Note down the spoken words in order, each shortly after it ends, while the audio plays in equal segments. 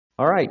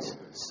All right,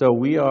 so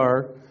we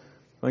are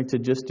going to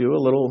just do a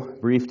little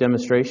brief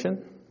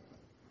demonstration.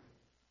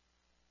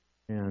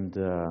 And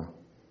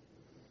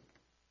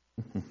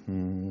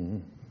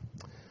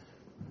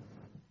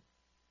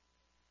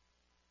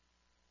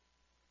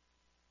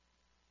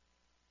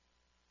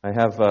I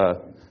have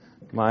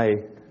my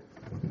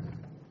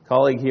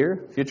colleague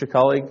here, future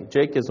colleague.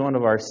 Jake is one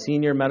of our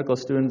senior medical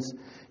students.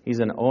 He's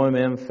an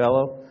OMM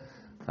fellow.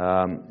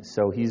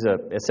 So he's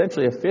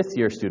essentially a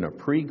fifth-year student, a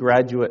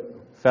pre-graduate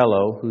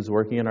fellow who's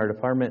working in our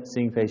department,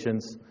 seeing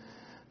patients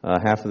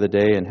half of the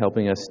day and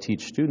helping us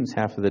teach students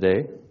half of the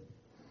day.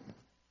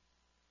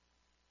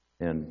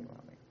 And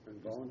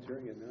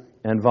volunteering at night.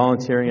 And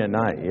volunteering at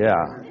night, yeah.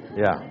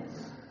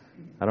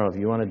 I don't know if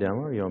you want a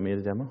demo or you want me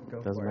to demo?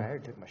 Go for it. I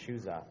already took my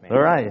shoes off, man.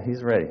 All right,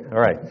 he's ready. All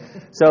right.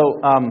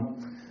 So,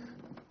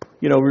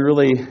 we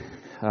really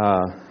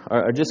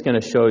are just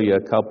going to show you a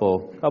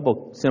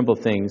couple simple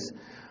things.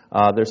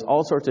 There's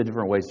all sorts of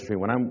different ways to treat.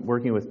 When I'm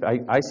working with,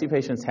 I see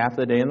patients half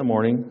the day in the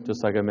morning,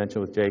 just like I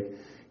mentioned with Jake,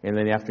 and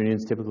then the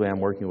afternoons, typically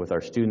I'm working with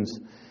our students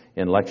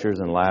in lectures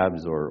and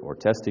labs or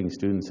testing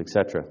students,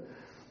 etc.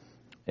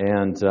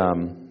 And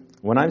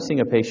when I'm seeing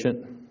a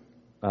patient,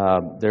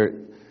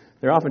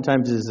 there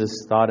oftentimes is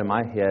this thought in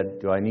my head,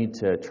 do I need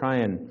to try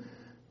and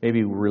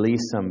maybe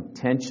release some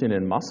tension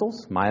in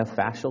muscles,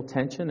 myofascial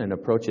tension, and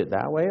approach it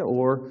that way?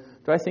 Or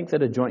do I think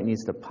that a joint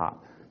needs to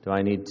pop? Do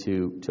I need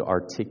to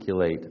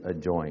articulate a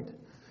joint?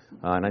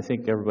 And I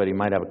think everybody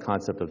might have a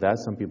concept of that.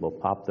 Some people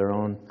pop their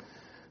own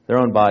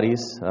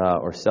bodies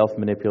or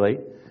self-manipulate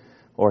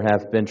or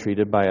have been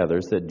treated by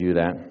others that do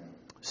that.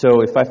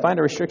 So if I find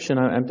a restriction,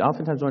 I'm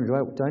oftentimes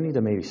wondering, do I need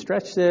to maybe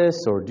stretch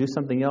this or do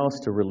something else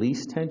to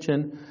release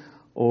tension?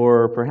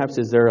 Or perhaps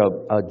is there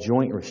a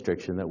joint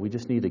restriction that we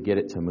just need to get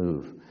it to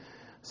move?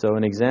 So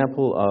an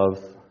example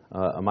of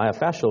a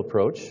myofascial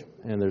approach,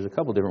 and there's a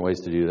couple different ways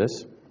to do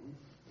this.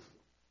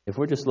 If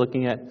we're just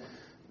looking at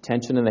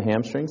tension in the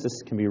hamstrings,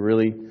 this can be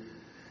really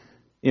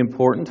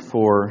important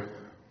for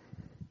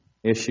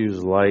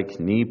issues like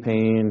knee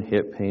pain,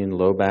 hip pain,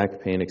 low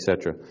back pain,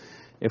 etc.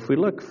 If we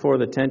look for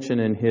the tension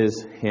in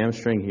his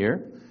hamstring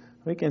here,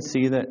 we can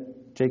see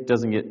that Jake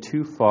doesn't get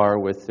too far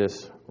with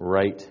this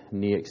right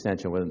knee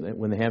extension.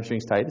 When the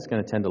hamstring's tight, it's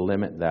going to tend to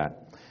limit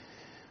that.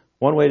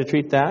 One way to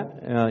treat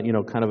that,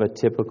 kind of a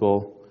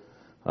typical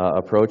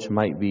approach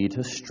might be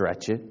to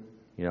stretch it.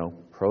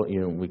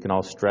 We can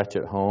all stretch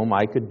at home.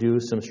 I could do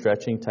some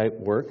stretching type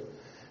work.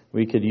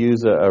 We could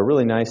use a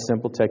really nice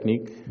simple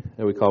technique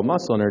that we call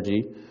muscle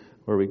energy,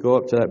 where we go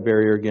up to that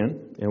barrier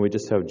again, and we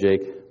just have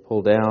Jake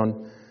pull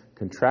down,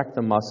 contract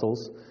the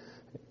muscles.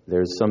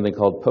 There's something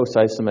called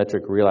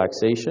post-isometric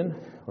relaxation,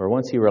 where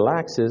once he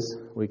relaxes,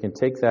 we can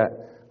take that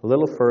a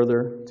little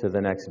further to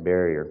the next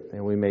barrier.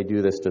 And we may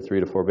do this to 3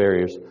 to 4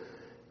 barriers.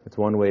 It's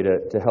one way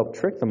to help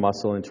trick the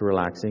muscle into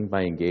relaxing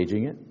by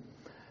engaging it.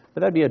 But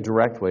that'd be a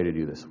direct way to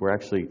do this. We're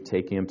actually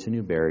taking him to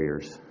new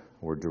barriers.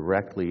 We're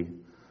directly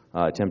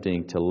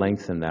attempting to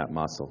lengthen that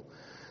muscle.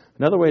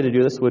 Another way to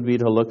do this would be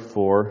to look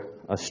for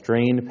a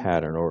strain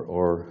pattern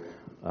or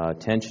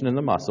tension in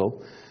the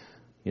muscle.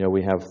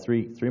 We have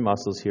three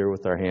muscles here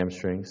with our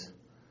hamstrings.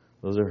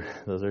 Those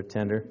are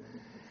tender.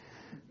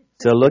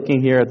 So looking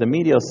here at the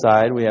medial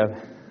side, we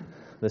have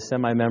the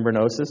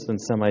semimembranosus and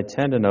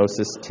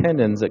semitendinosus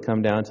tendons that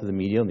come down to the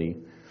medial knee.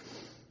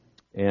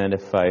 And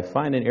if I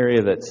find an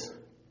area that's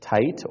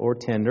tight or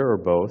tender or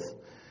both,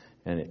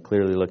 and it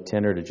clearly looked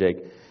tender to Jake,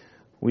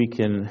 we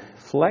can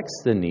flex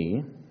the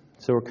knee.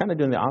 So we're kind of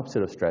doing the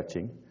opposite of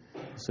stretching.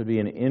 This would be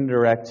an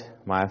indirect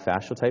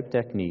myofascial type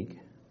technique,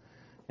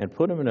 and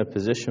put him in a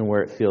position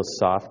where it feels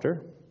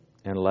softer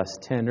and less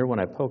tender when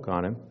I poke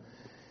on him.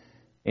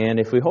 And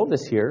if we hold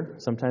this here,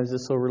 sometimes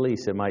this will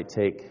release. It might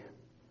take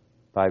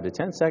 5 to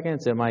 10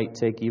 seconds. It might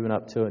take even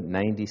up to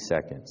 90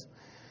 seconds.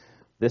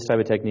 This type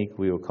of technique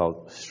we will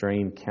call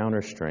strain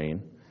counter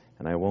strain,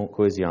 and I won't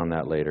quiz you on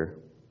that later.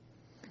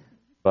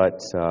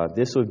 But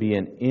this would be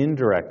an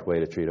indirect way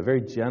to treat, a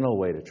very gentle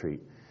way to treat.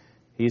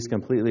 He's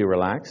completely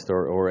relaxed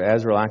or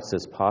as relaxed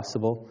as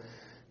possible,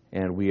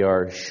 and we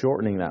are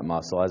shortening that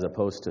muscle as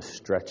opposed to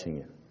stretching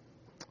it.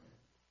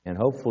 And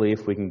hopefully,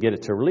 if we can get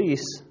it to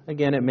release,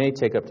 again, it may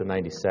take up to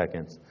 90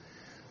 seconds,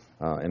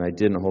 and I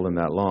didn't hold him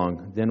that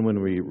long. Then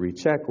when we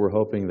recheck, we're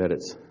hoping that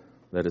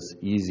it's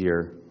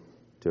easier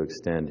to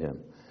extend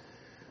him.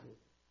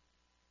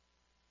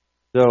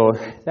 So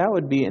that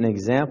would be an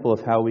example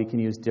of how we can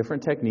use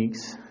different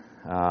techniques,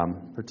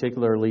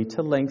 particularly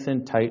to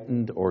lengthen,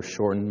 tighten, or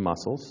shorten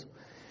muscles.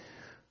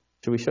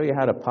 Should we show you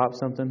how to pop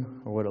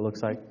something or what it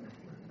looks like?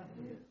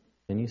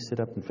 Can you sit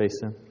up and face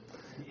them?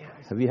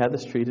 Have you had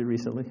this treated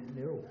recently?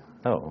 No.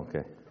 Oh,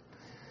 okay.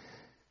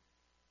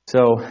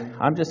 So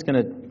I'm just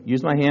going to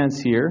use my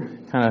hands here,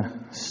 kind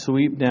of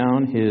sweep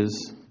down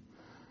his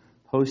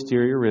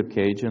posterior rib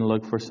cage and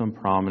look for some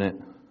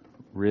prominent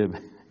rib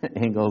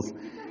angles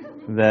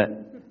that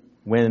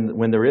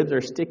when the ribs are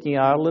sticking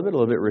out a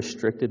little bit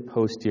restricted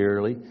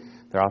posteriorly,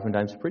 they're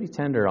oftentimes pretty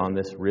tender on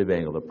this rib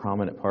angle, the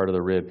prominent part of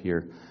the rib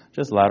here,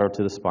 just lateral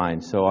to the spine.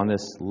 So on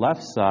this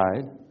left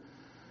side,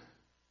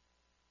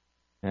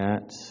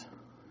 at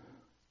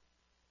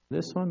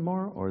this one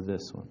more or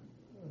this one?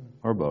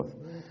 Or both?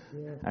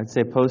 I'd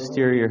say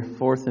posterior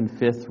fourth and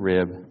fifth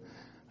rib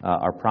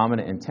are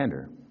prominent and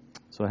tender.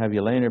 So have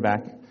you laying your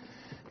back.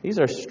 These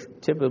are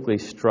typically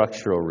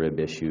structural rib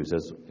issues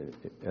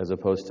as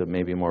opposed to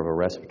maybe more of a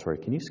respiratory.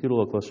 Can you scoot a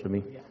little closer to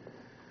me? Yeah.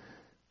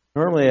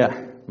 Normally,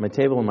 my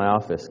table in my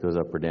office goes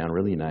up or down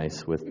really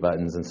nice with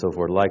buttons and so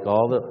forth. Like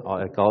all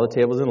the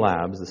tables in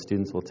labs, the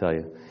students will tell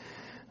you.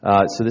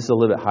 So this is a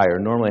little bit higher.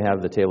 Normally, I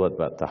have the table at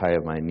about the height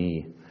of my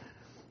knee.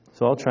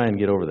 So I'll try and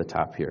get over the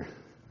top here.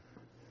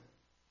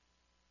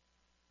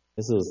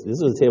 This is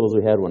the tables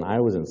we had when I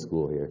was in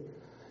school here,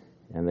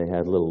 and they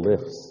had little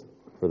lifts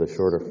for the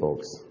shorter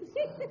folks.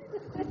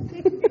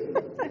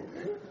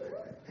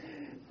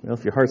 Well,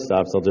 if your heart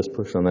stops, I'll just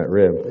push on that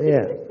rib.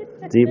 Yeah.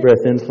 Deep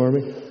breath in for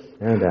me,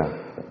 and out.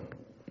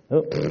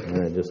 Oh,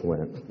 and it just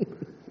went.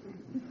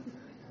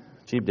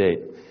 Cheap date.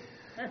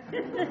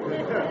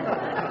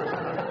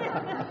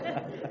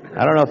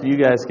 I don't know if you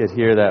guys could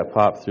hear that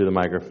pop through the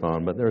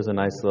microphone, but there was a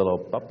nice little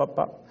pop, pop,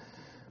 pop.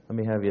 Let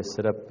me have you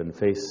sit up and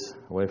face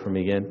away from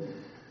me again.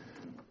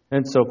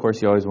 And so, of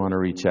course, you always want to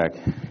recheck.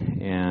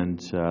 And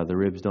the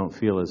ribs don't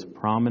feel as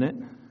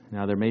prominent.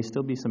 Now, there may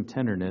still be some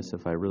tenderness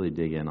if I really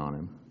dig in on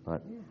him,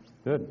 but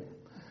good.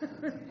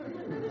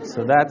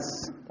 So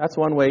that's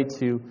one way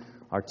to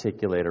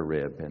articulate a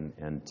rib and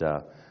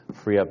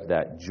free up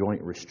that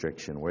joint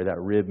restriction. Where that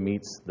rib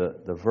meets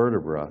the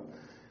vertebra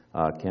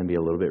can be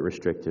a little bit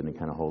restricted and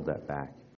kind of hold that back.